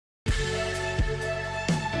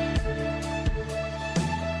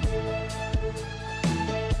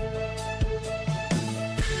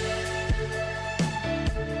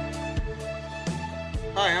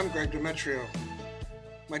I'm Greg Demetrio.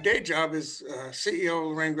 My day job is CEO of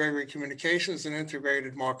Lorraine Gregory Communications, an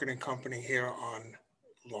integrated marketing company here on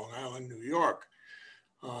Long Island, New York.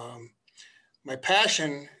 My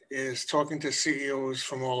passion is talking to CEOs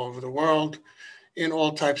from all over the world in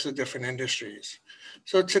all types of different industries.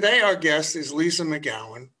 So today our guest is Leeza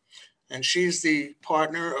McKeown, and she's the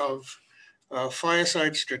partner of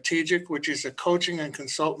Fireside Strategic, which is a coaching and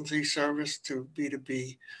consultancy service to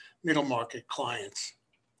B2B middle market clients.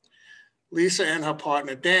 Leeza and her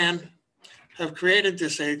partner, Dan, have created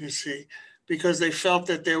this agency because they felt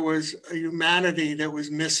that there was a humanity that was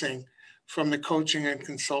missing from the coaching and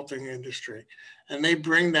consulting industry. And they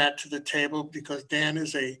bring that to the table because Dan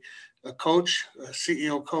is a coach, a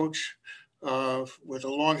CEO coach with a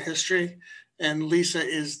long history. And Leeza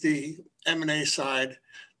is the M&A side,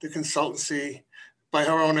 the consultancy, by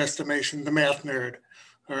her own estimation, the math nerd.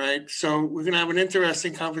 All right, so we're gonna have an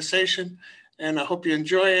interesting conversation and I hope you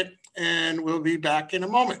enjoy it. And we'll be back in a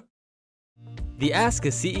moment. The Ask a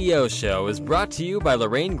CEO show is brought to you by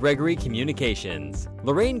Lorraine Gregory Communications.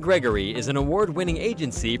 Lorraine Gregory is an award-winning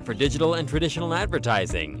agency for digital and traditional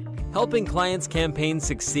advertising. Helping clients' campaigns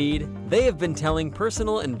succeed, they have been telling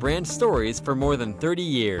personal and brand stories for more than 30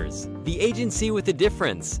 years. The agency with a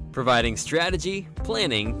difference, providing strategy,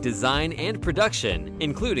 planning, design, and production,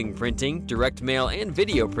 including printing, direct mail, and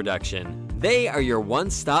video production. They are your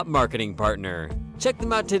one-stop marketing partner. Check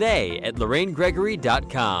them out today at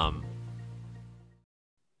LorraineGregory.com.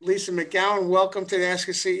 Leeza McKeown, welcome to the Ask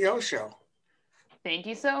a CEO show. Thank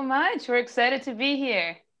you so much. We're excited to be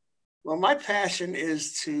here. Well, my passion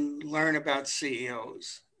is to learn about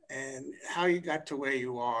CEOs and how you got to where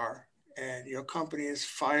you are. And your company is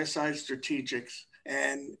Fireside Strategics.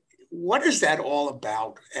 And what is that all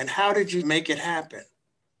about? And how did you make it happen?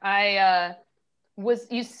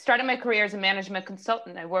 You started my career as a management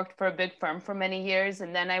consultant. I worked for a big firm for many years,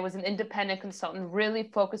 and then I was an independent consultant, really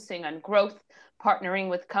focusing on growth, partnering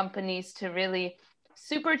with companies to really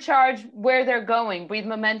supercharge where they're going, breathe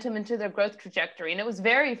momentum into their growth trajectory. And it was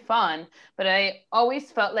very fun, but I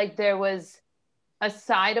always felt like there was a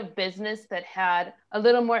side of business that had a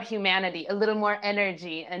little more humanity, a little more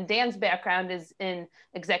energy. And Dan's background is in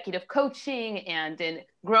executive coaching and in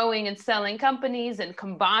growing and selling companies, and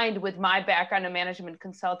combined with my background in management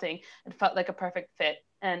consulting, it felt like a perfect fit.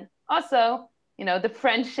 And also, you know, the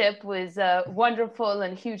friendship was a wonderful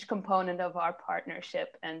and huge component of our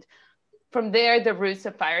partnership. And from there, the roots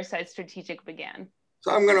of Fireside Strategic began.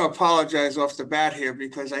 So I'm going to apologize off the bat here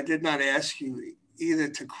because I did not ask you either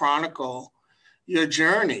to chronicle your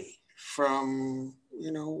journey from,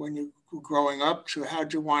 you know, when you were growing up to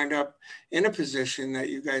how'd you wind up in a position that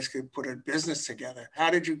you guys could put a business together? How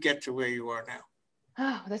did you get to where you are now?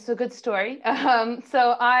 Oh, that's a good story.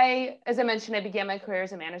 So as I mentioned, I began my career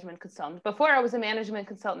as a management consultant. Before I was a management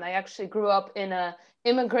consultant, I actually grew up in an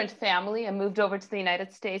immigrant family. I moved over to the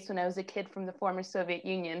United States when I was a kid from the former Soviet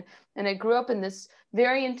Union. And I grew up in this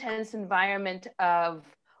very intense environment of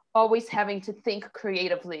always having to think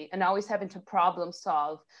creatively and always having to problem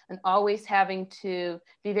solve and always having to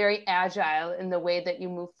be very agile in the way that you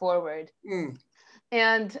move forward.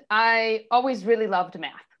 And I always really loved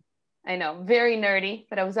math. I know, very nerdy,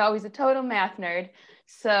 but I was always a total math nerd.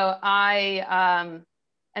 So I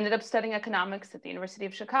ended up studying economics at the University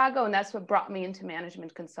of Chicago, and that's what brought me into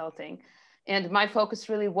management consulting. And my focus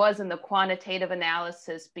really was in the quantitative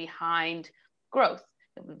analysis behind growth.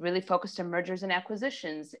 It really focused on mergers and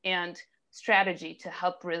acquisitions and strategy to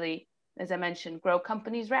help really, as I mentioned, grow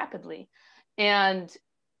companies rapidly. And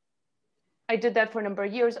I did that for a number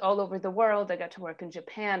of years all over the world. I got to work in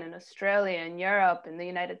Japan and Australia and Europe and the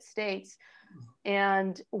United States.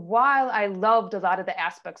 And while I loved a lot of the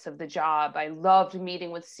aspects of the job, I loved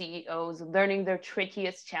meeting with CEOs, learning their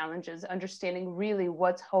trickiest challenges, understanding really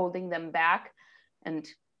what's holding them back and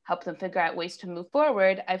help them figure out ways to move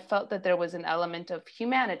forward, I felt that there was an element of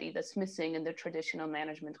humanity that's missing in the traditional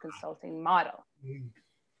management consulting model.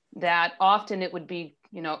 That often it would be,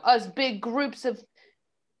 you know, us big groups of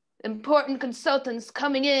important consultants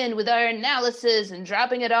coming in with our analysis and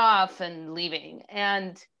dropping it off and leaving.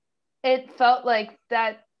 And it felt like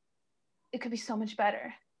that it could be so much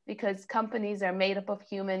better because companies are made up of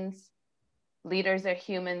humans, leaders are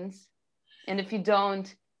humans. And if you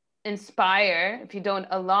don't inspire, if you don't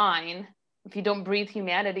align, if you don't breathe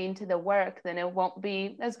humanity into the work, then it won't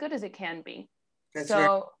be as good as it can be. That's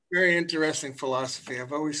very, very interesting philosophy.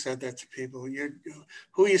 I've always said that to people.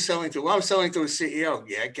 Who are you selling to? Well, I'm selling to a CEO.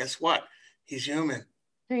 Yeah, guess what? He's human.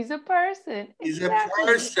 He's a person. He's exactly. A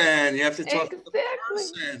person. You have to talk to the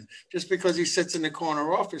person. Just because he sits in the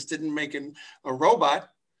corner office didn't make him a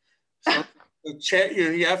robot. So The chat,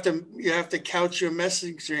 you have to couch your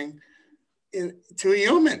messaging to a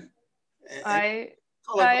human. I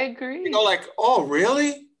agree. You know, like, oh,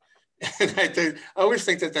 really? And I always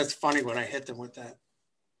think that that's funny when I hit them with that.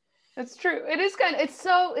 That's true. It is it's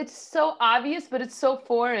so obvious, but it's so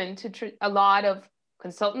foreign to a lot of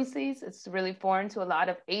consultancies. It's really foreign to a lot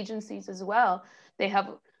of agencies as well. They have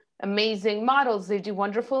amazing models. They do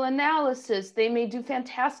wonderful analysis. They may do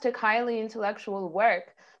fantastic, highly intellectual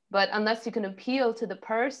work, but unless you can appeal to the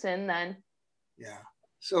person, then. Yeah.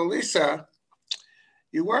 So Leeza,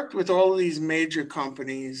 you worked with all of these major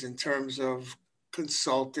companies in terms of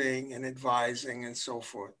consulting and advising and so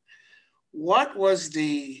forth. What was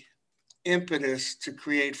the impetus to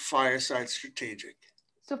create Fireside Strategic?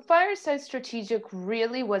 So Fireside Strategic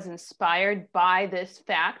really was inspired by this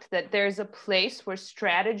fact that there's a place where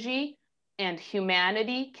strategy and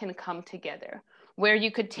humanity can come together, where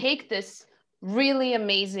you could take this really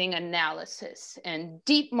amazing analysis and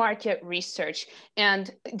deep market research.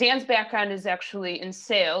 And Dan's background is actually in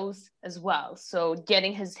sales as well. So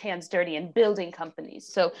getting his hands dirty and building companies.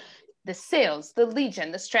 So the sales, the lead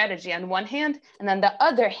gen, the strategy on one hand, and on the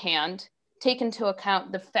other hand, take into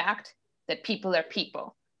account the fact that people are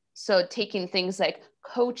people. So taking things like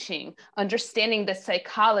coaching, understanding the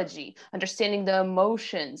psychology, understanding the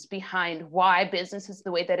emotions behind why business is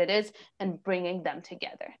the way that it is, and bringing them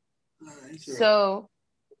together. So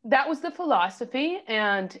that was the philosophy.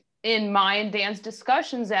 And in my and Dan's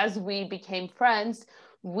discussions, as we became friends,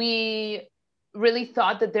 we really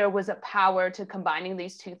thought that there was a power to combining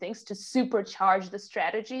these two things to supercharge the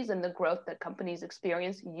strategies and the growth that companies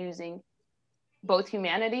experience using both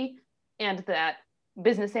humanity and that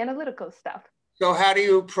business analytical stuff. So how do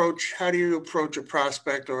you approach a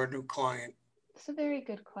prospect or a new client? That's a very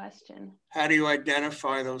good question. How do you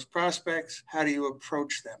identify those prospects? How do you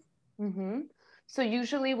approach them? Mm-hmm. So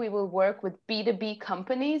usually we will work with B2B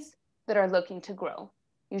companies that are looking to grow,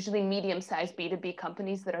 usually medium-sized B2B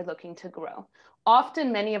companies that are looking to grow.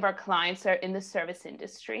 Often many of our clients are in the service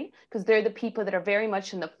industry because they're the people that are very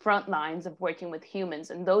much in the front lines of working with humans.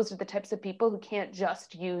 And those are the types of people who can't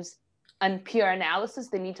just use pure analysis.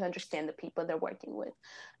 They need to understand the people they're working with.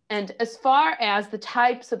 And as far as the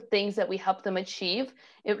types of things that we help them achieve,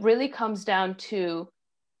 it really comes down to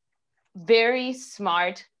very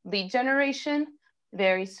smart lead generation,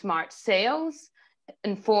 very smart sales,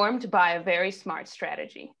 informed by a very smart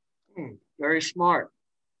strategy. Very smart.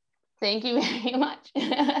 Thank you very much.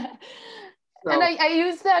 And I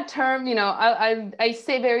use that term, you know, I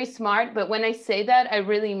say very smart, but when I say that, I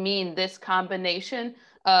really mean this combination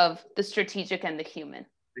of the strategic and the human.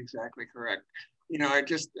 Exactly correct. You know, I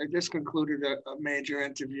just concluded a major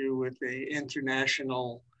interview with the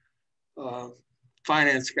international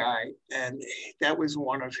finance guy, and that was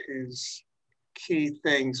one of his key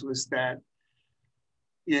things, was that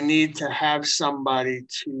you need to have somebody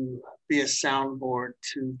to be a soundboard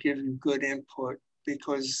to give you good input,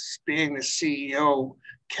 because being the CEO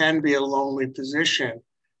can be a lonely position.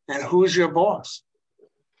 And who's your boss?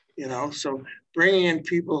 You know, so bringing in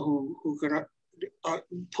people who can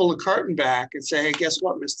pull the curtain back and say, hey, guess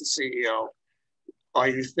what, Mr. CEO? Are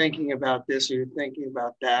you thinking about this? Are you thinking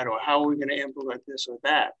about that? Or how are we going to implement this or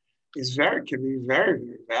that? Can be very,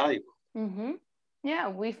 very valuable. Mm-hmm. Yeah,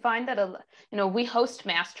 we find that, you know, we host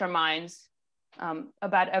masterminds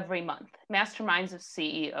about every month, masterminds of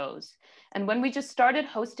CEOs. And when we just started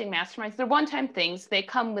hosting masterminds, they're one-time things. They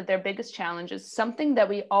come with their biggest challenges. Something that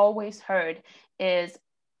we always heard is,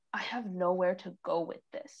 I have nowhere to go with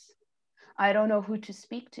this. I don't know who to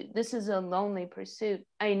speak to. This is a lonely pursuit.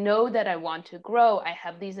 I know that I want to grow. I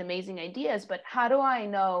have these amazing ideas, but how do I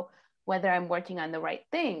know whether I'm working on the right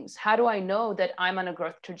things? How do I know that I'm on a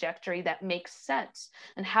growth trajectory that makes sense?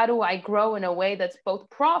 And how do I grow in a way that's both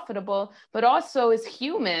profitable, but also is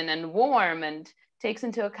human and warm and takes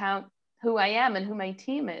into account who I am and who my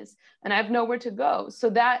team is? And I have nowhere to go.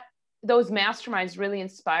 So those masterminds really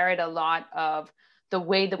inspired a lot of the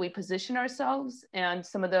way that we position ourselves and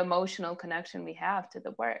some of the emotional connection we have to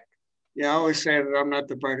the work. Yeah, I always say that I'm not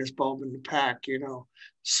the brightest bulb in the pack, you know,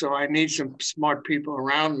 so I need some smart people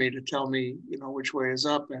around me to tell me, you know, which way is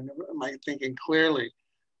up and am I thinking clearly.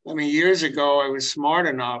 I mean, years ago, I was smart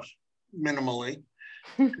enough, minimally,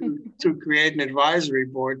 to create an advisory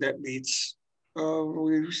board that meets,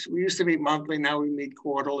 we used to meet monthly, now we meet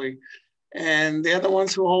quarterly. And they're the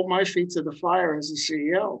ones who hold my feet to the fire as a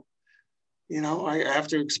CEO. You know, I have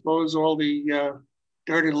to expose all the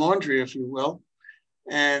dirty laundry, if you will.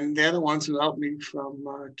 And they're the ones who help me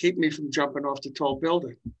keep me from jumping off the tall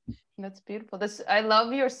building. That's beautiful. I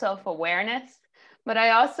love your self-awareness, but I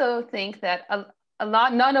also think that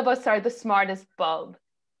none of us are the smartest bulb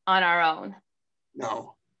on our own.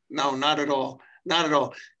 No, no, not at all. Not at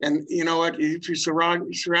all. And you know what? If you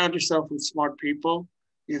surround yourself with smart people,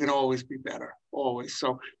 you can always be better, always.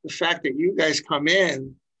 So the fact that you guys come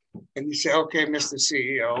in and you say, okay, Mr.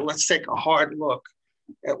 CEO, let's take a hard look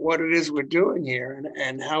at what it is we're doing here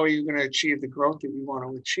and how are you going to achieve the growth that you want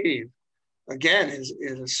to achieve, again, is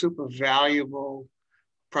a super valuable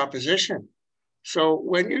proposition. So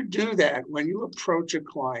when you do that, when you approach a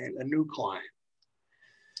client, a new client,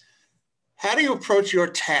 how do you approach your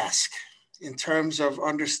task in terms of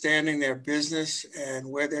understanding their business and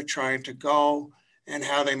where they're trying to go and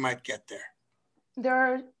how they might get there? There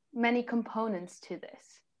are many components to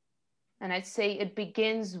this. And I'd say it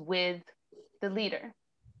begins with the leader.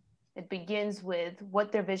 It begins with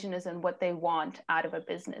what their vision is and what they want out of a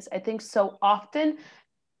business. I think so often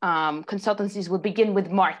consultancies will begin with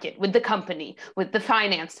market, with the company, with the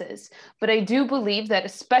finances. But I do believe that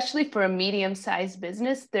especially for a medium-sized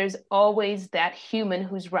business, there's always that human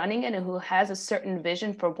who's running it and who has a certain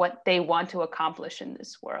vision for what they want to accomplish in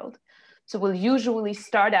this world. So we'll usually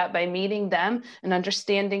start out by meeting them and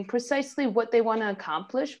understanding precisely what they want to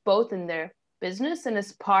accomplish, both in their business and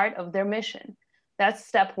as part of their mission. That's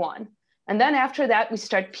step one. And then after that, we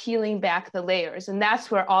start peeling back the layers. And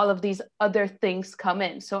that's where all of these other things come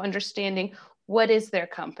in. So understanding what is their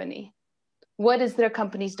company? What is their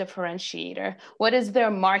company's differentiator? What is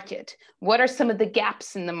their market? What are some of the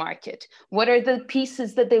gaps in the market? What are the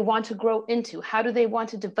pieces that they want to grow into? How do they want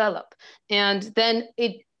to develop? And then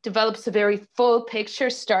it develops a very full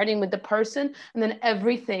picture, starting with the person and then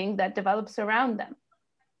everything that develops around them.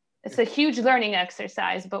 It's a huge learning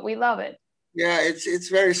exercise, but we love it. Yeah, it's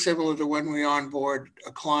very similar to when we onboard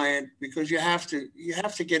a client, because you have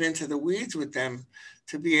to get into the weeds with them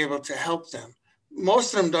to be able to help them.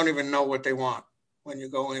 Most of them don't even know what they want when you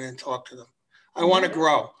go in and talk to them. I want to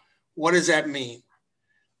grow. What does that mean?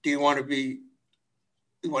 Do you want to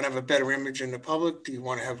have a better image in the public? Do you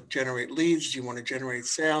want to generate leads? Do you want to generate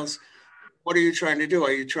sales? What are you trying to do?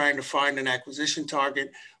 Are you trying to find an acquisition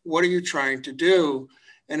target? What are you trying to do?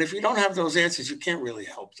 And if you don't have those answers, you can't really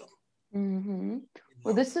help them. Mm-hmm.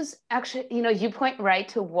 Well, this is actually, you point right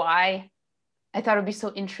to why I thought it would be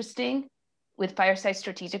so interesting with Fireside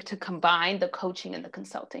Strategic to combine the coaching and the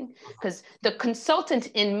consulting, because the consultant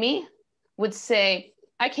in me would say,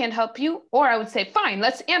 I can't help you. Or I would say, fine,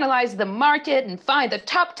 let's analyze the market and find the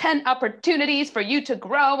top 10 opportunities for you to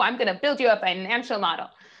grow. I'm going to build you a financial model.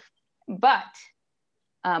 But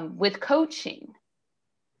with coaching,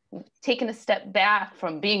 taking a step back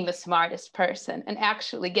from being the smartest person and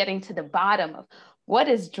actually getting to the bottom of what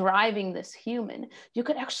is driving this human, you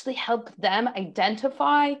could actually help them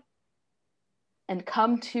identify and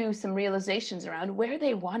come to some realizations around where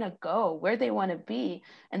they want to go, where they want to be.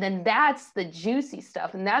 And then that's the juicy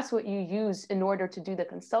stuff. And that's what you use in order to do the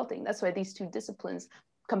consulting. That's why these two disciplines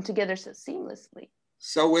come together so seamlessly.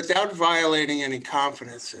 So without violating any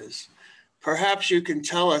confidences, perhaps you can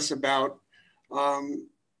tell us about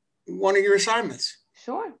one of your assignments.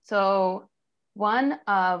 Sure. So one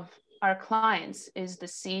of our clients is the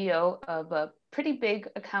CEO of a pretty big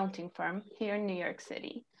accounting firm here in New York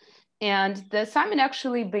City. And the assignment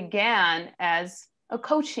actually began as a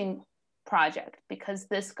coaching project because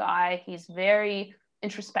this guy, he's very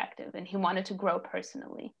introspective and he wanted to grow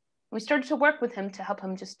personally. We started to work with him to help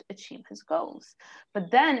him just achieve his goals. But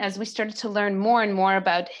then as we started to learn more and more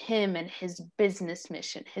about him and his business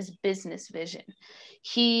mission, his business vision,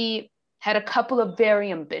 he had a couple of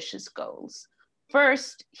very ambitious goals.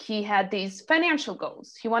 First, he had these financial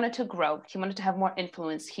goals. He wanted to grow. He wanted to have more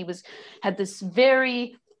influence. He had this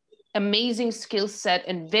very amazing skill set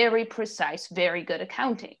and very precise, very good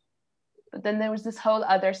accounting. But then there was this whole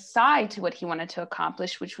other side to what he wanted to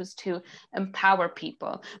accomplish, which was to empower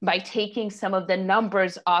people by taking some of the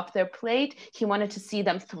numbers off their plate. He wanted to see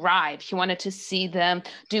them thrive. He wanted to see them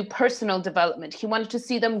do personal development. He wanted to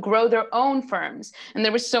see them grow their own firms. And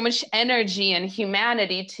there was so much energy and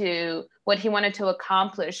humanity to what he wanted to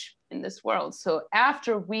accomplish in this world. So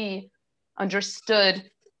after we understood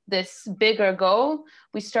this bigger goal,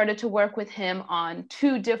 we started to work with him on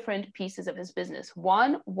two different pieces of his business.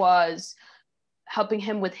 One was helping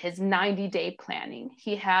him with his 90-day planning.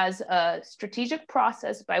 He has a strategic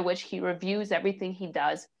process by which he reviews everything he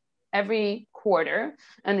does every quarter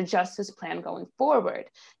and adjusts his plan going forward.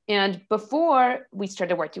 And before we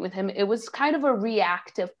started working with him, it was kind of a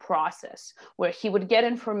reactive process where he would get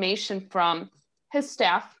information from his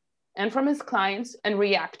staff and from his clients and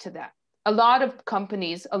react to that. A lot of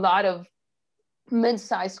companies, a lot of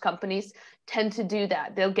mid-sized companies tend to do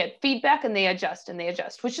that. They'll get feedback and they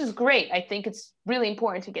adjust, which is great. I think it's really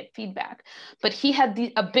important to get feedback. But he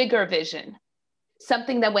had a bigger vision.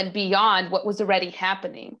 something that went beyond what was already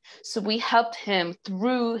happening. So we helped him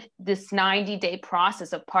through this 90-day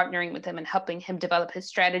process of partnering with him and helping him develop his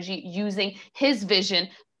strategy using his vision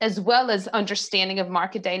as well as understanding of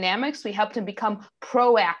market dynamics. We helped him become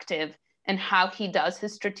proactive in how he does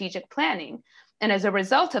his strategic planning. And as a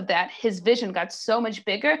result of that, his vision got so much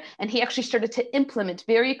bigger, and he actually started to implement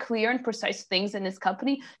very clear and precise things in his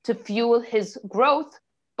company to fuel his growth,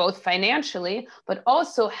 both financially, but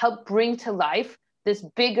also help bring to life this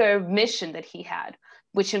bigger mission that he had,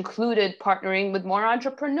 which included partnering with more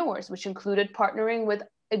entrepreneurs, which included partnering with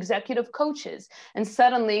executive coaches. And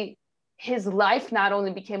suddenly his life not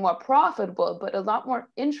only became more profitable, but a lot more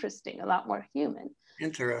interesting, a lot more human.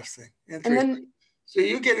 Interesting. And then, so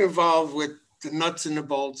you get involved with the nuts and the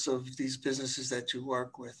bolts of these businesses that you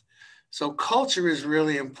work with. So culture is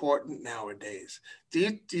really important nowadays.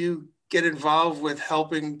 Do you get involved with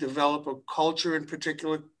helping develop a culture in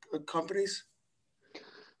particular companies?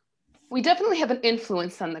 We definitely have an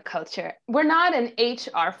influence on the culture. We're not an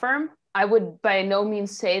HR firm. I would by no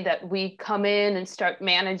means say that we come in and start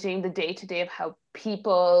managing the day-to-day of how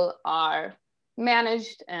people are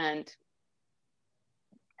managed and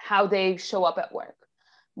how they show up at work.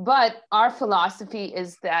 But our philosophy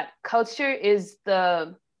is that culture is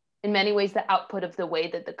in many ways, the output of the way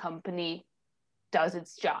that the company does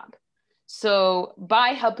its job. So by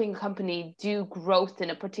helping a company do growth in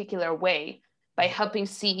a particular way, by helping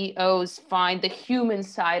CEOs find the human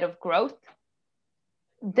side of growth,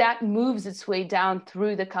 that moves its way down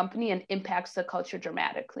through the company and impacts the culture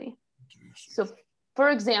dramatically. So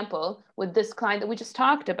for example, with this client that we just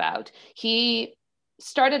talked about, he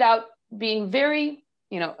started out being very,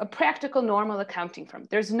 a practical, normal accounting firm.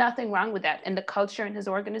 There's nothing wrong with that. And the culture in his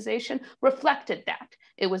organization reflected that.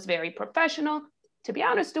 It was very professional. To be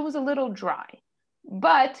honest, it was a little dry.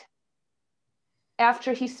 But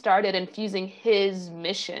after he started infusing his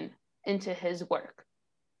mission into his work,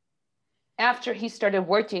 after he started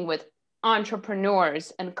working with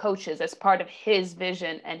entrepreneurs and coaches as part of his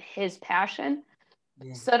vision and his passion,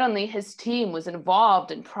 suddenly his team was involved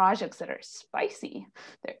in projects that are spicy,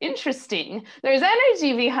 they're interesting, there's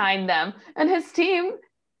energy behind them, and his team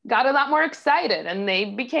got a lot more excited and they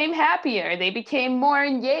became happier, they became more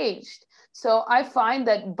engaged. So I find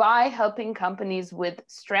that by helping companies with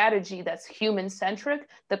strategy that's human-centric,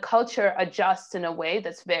 the culture adjusts in a way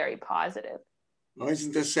that's very positive. Well,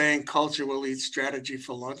 isn't the saying culture will eat strategy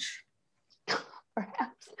for lunch?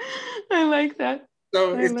 Perhaps. I like that.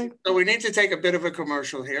 So we need to take a bit of a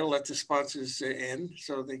commercial here, let the sponsors in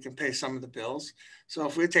so they can pay some of the bills. So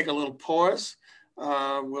if we take a little pause,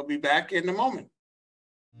 we'll be back in a moment.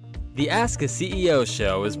 The Ask a CEO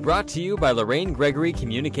show is brought to you by Lorraine Gregory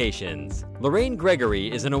Communications. Lorraine Gregory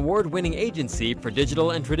is an award-winning agency for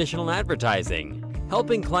digital and traditional advertising.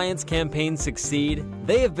 Helping clients' campaigns succeed,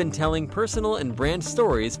 they have been telling personal and brand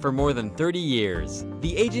stories for more than 30 years.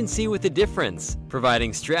 The agency with a difference,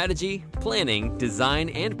 providing strategy, planning, design,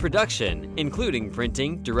 and production, including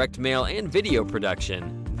printing, direct mail, and video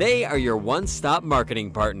production. They are your one-stop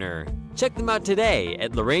marketing partner. Check them out today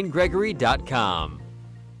at LorraineGregory.com.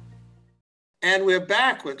 And we're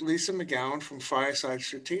back with Leeza McKeown from Fireside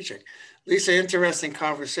Strategic. Leeza, interesting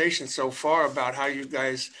conversation so far about how you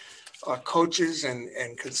guys are coaches and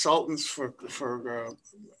consultants for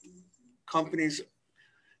companies.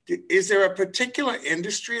 Is there a particular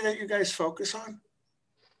industry that you guys focus on?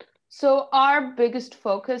 So our biggest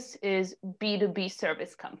focus is B2B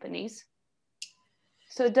service companies.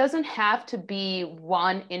 So it doesn't have to be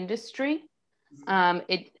one industry.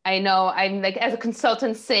 I know I'm like as a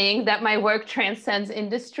consultant saying that my work transcends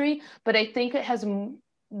industry, but I think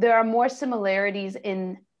there are more similarities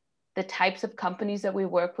in the types of companies that we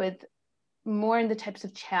work with, more in the types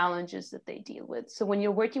of challenges that they deal with. So when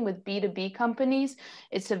you're working with B2B companies,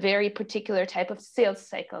 it's a very particular type of sales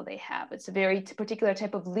cycle they have. It's a very particular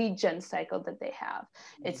type of lead gen cycle that they have.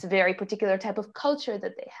 It's a very particular type of culture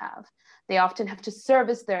that they have. They often have to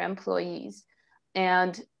service their employees.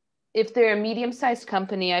 And if they're a medium-sized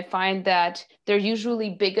company, I find that they're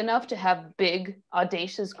usually big enough to have big,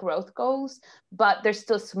 audacious growth goals, but they're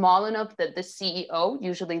still small enough that the CEO,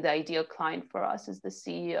 usually the ideal client for us is the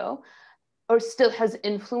CEO, or still has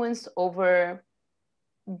influence over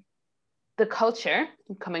the culture,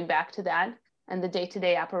 coming back to that, and the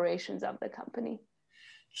day-to-day operations of the company.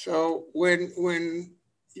 So when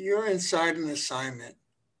you're inside an assignment,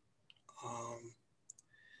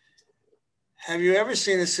 have you ever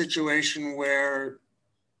seen a situation where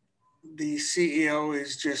the CEO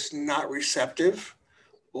is just not receptive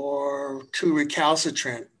or too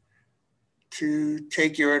recalcitrant to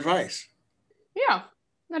take your advice? Yeah,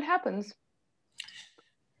 that happens.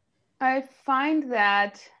 I find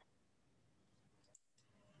that,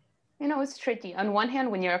 it's tricky. On one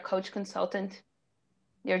hand, when you're a coach consultant,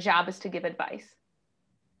 your job is to give advice.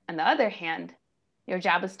 On the other hand, your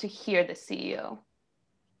job is to hear the CEO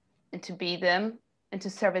and to be them and to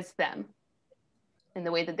service them in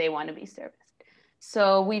the way that they want to be serviced.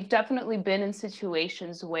 So we've definitely been in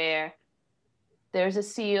situations where there's a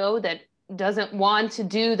CEO that doesn't want to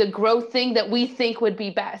do the growth thing that we think would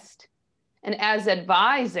be best. And as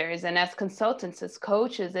advisors and as consultants, as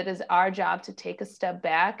coaches, it is our job to take a step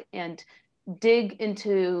back and dig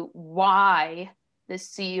into why the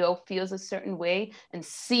CEO feels a certain way and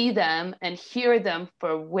see them and hear them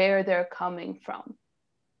for where they're coming from.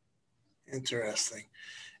 Interesting.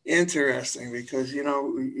 Interesting, because,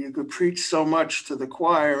 you could preach so much to the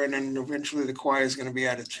choir and then eventually the choir is going to be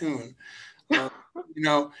out of tune.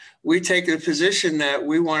 We take the position that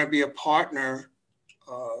we want to be a partner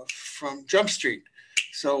from Jump Street.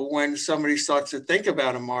 So when somebody starts to think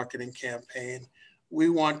about a marketing campaign, we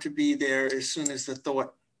want to be there as soon as the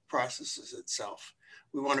thought processes itself.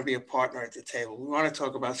 We want to be a partner at the table. We want to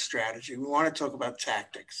talk about strategy. We want to talk about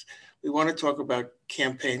tactics. We want to talk about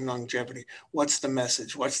campaign longevity. What's the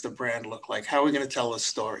message? What's the brand look like? How are we going to tell a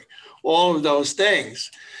story? All of those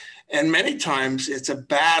things. And many times it's a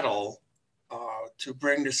battle to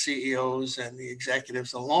bring the CEOs and the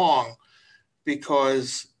executives along,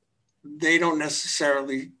 because they don't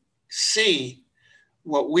necessarily see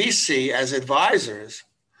what we see as advisors.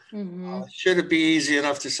 Mm-hmm. Should it be easy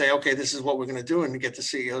enough to say, okay, this is what we're going to do, and to get the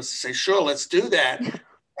CEOs to say, sure, let's do that.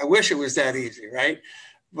 I wish it was that easy, right?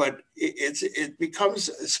 But it becomes,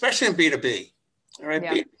 especially in B2B, all right?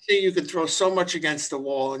 Yeah. B2C, you can throw so much against the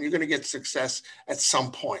wall and you're going to get success at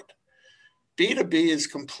some point. B2B is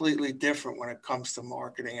completely different when it comes to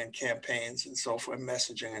marketing and campaigns and so forth,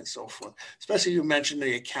 messaging and so forth. Especially, you mentioned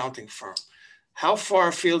the accounting firm. How far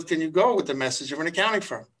afield can you go with the message of an accounting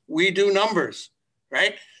firm? We do numbers,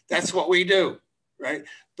 right? That's what we do, right?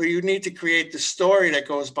 But you need to create the story that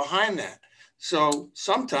goes behind that. So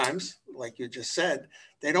sometimes, like you just said,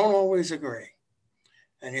 they don't always agree.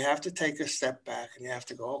 And you have to take a step back and you have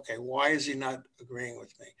to go, okay, why is he not agreeing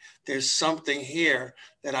with me? There's something here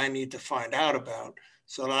that I need to find out about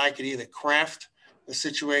so that I can either craft a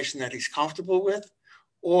situation that he's comfortable with,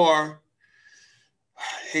 or,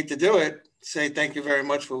 I hate to do it, say, thank you very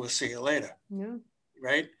much, but we'll see you later. Yeah.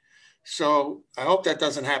 Right? So I hope that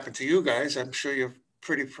doesn't happen to you guys. I'm sure you're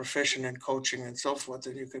pretty proficient in coaching and so forth,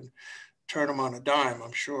 and you can turn them on a dime,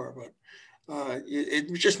 I'm sure. But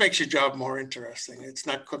it just makes your job more interesting. It's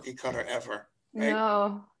not cookie cutter ever. Right?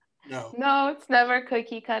 No, it's never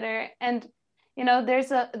cookie cutter. And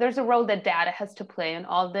there's a role that data has to play in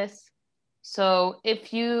all this. So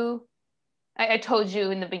if I told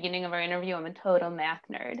you in the beginning of our interview, I'm a total math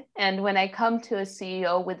nerd. And when I come to a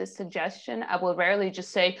CEO with a suggestion, I will rarely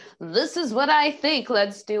just say, this is what I think,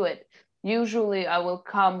 let's do it. Usually I will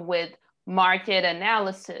come with market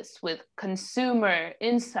analysis, with consumer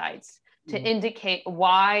insights, to indicate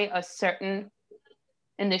why a certain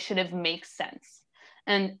initiative makes sense.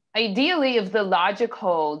 And ideally, if the logic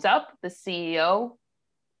holds up, the CEO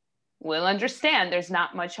will understand there's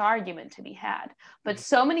not much argument to be had. But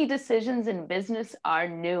so many decisions in business are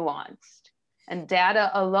nuanced, and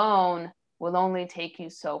data alone will only take you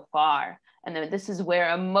so far. And then this is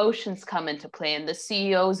where emotions come into play, and the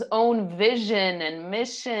CEO's own vision and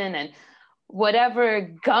mission and whatever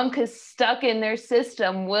gunk is stuck in their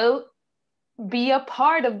system will be a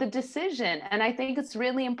part of the decision. And I think it's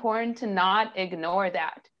really important to not ignore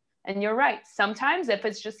that. And you're right. Sometimes if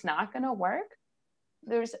it's just not going to work,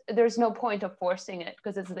 there's no point of forcing it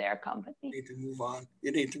because it's their company. You need to move on.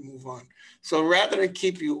 You need to move on. So rather than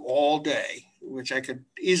keep you all day, which I could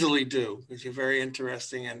easily do because you're very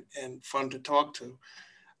interesting and fun to talk to,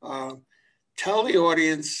 tell the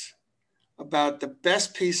audience about the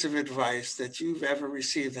best piece of advice that you've ever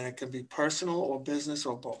received, and it can be personal or business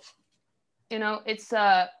or both.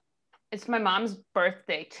 It's my mom's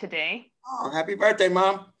birthday today. Oh, happy birthday,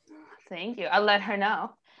 Mom. Thank you. I'll let her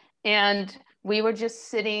know. And we were just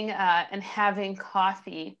sitting and having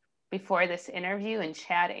coffee before this interview and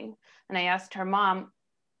chatting. And I asked her, Mom,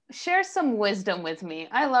 share some wisdom with me.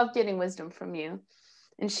 I love getting wisdom from you.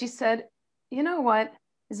 And she said, you know what?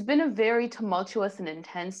 It's been a very tumultuous and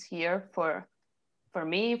intense year for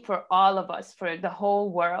me, for all of us, for the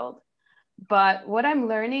whole world. But what I'm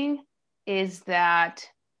learning is that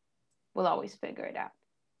we'll always figure it out.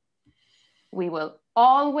 We will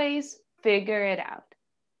always figure it out.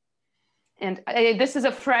 And this is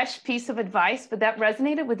a fresh piece of advice, but that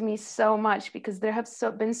resonated with me so much because there have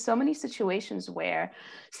been so many situations where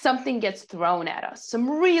something gets thrown at us, some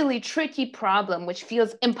really tricky problem, which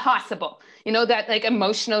feels impossible. You know, that like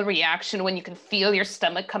emotional reaction when you can feel your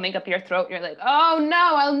stomach coming up your throat. You're like, oh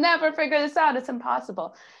no, I'll never figure this out. It's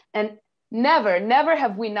impossible. And never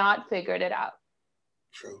have we not figured it out.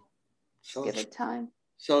 True. So give it time.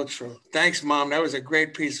 So true. Thanks, Mom. That was a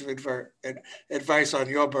great piece of advice on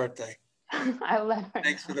your birthday. I'll let her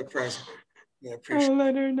Thanks know. for the present. Yeah, appreciate I'll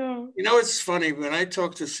let her know. You know, it's funny when I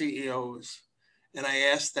talk to CEOs and I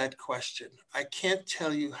ask that question, I can't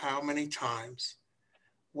tell you how many times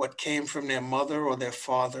what came from their mother or their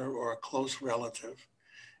father or a close relative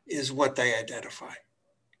is what they identify.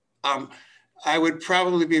 I would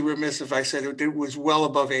probably be remiss if I said it was well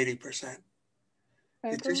above 80%.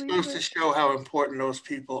 It just goes to show how important those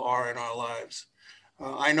people are in our lives.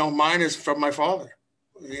 I know mine is from my father.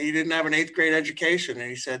 He didn't have an 8th grade education. And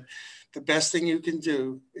he said, the best thing you can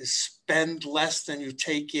do is spend less than you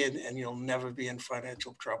take in and you'll never be in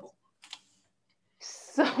financial trouble.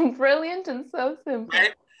 So brilliant and so simple.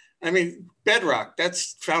 Right? I mean, bedrock,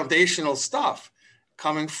 that's foundational stuff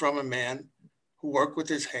coming from a man who worked with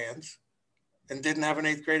his hands and didn't have an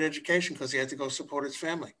 8th grade education because he had to go support his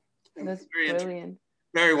family. That's brilliant.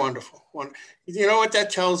 Very wonderful. You know what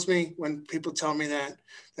that tells me when people tell me that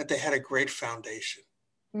they had a great foundation.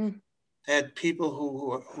 They had people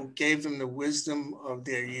who gave them the wisdom of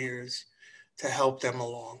their years to help them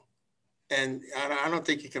along. And I don't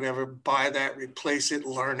think you can ever buy that, replace it,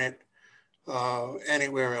 learn it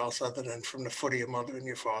anywhere else other than from the foot of your mother and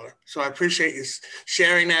your father. So I appreciate you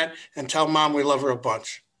sharing that, and tell Mom we love her a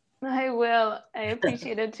bunch. I will. I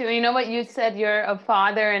appreciate it too. You know what you said, you're a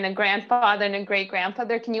father and a grandfather and a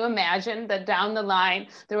great-grandfather. Can you imagine that down the line,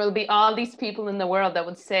 there will be all these people in the world that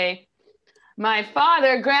would say, my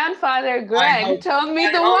father, grandfather, Greg told me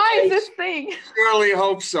the wisest thing. Surely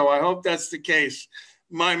hope so. I hope that's the case.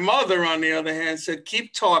 My mother, on the other hand, said,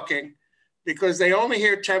 keep talking because they only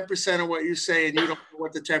hear 10% of what you say and you don't know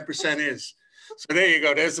what the 10% is. So there you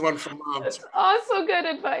go. There's the one from Mom. That's also good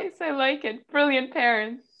advice. I like it. Brilliant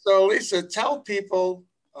parents. So Leeza, tell people,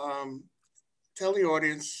 tell the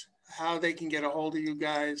audience how they can get a hold of you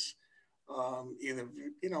guys. Either,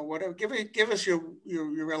 you know, whatever. Give us your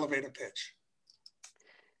elevator pitch.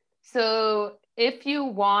 So if you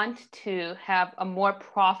want to have a more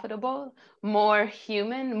profitable, more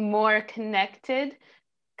human, more connected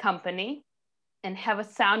company and have a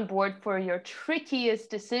soundboard for your trickiest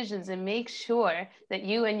decisions and make sure that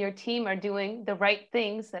you and your team are doing the right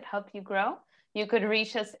things that help you grow, you could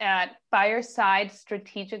reach us at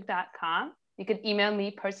firesidestrategic.com. You could email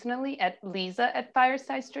me personally at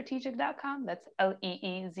Leeza@firesidestrategic.com. That's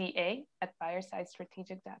Leeza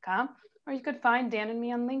 @firesidestrategic.com. Or you could find Dan and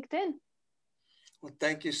me on LinkedIn. Well,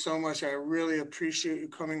 thank you so much. I really appreciate you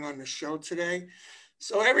coming on the show today.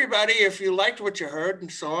 So everybody, if you liked what you heard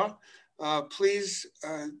and saw, please,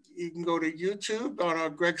 you can go to YouTube on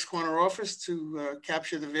our Greg's Corner office to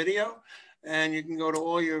capture the video. And you can go to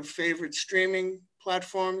all your favorite streaming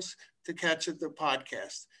platforms to catch the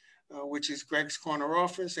podcast, which is Greg's Corner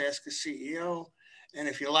Office, Ask a CEO. And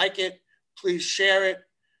if you like it, please share it,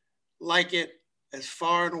 like it as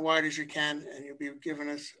far and wide as you can, and you'll be giving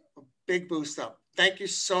us a big boost up. Thank you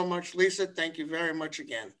so much, Leeza. Thank you very much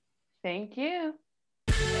again. Thank you.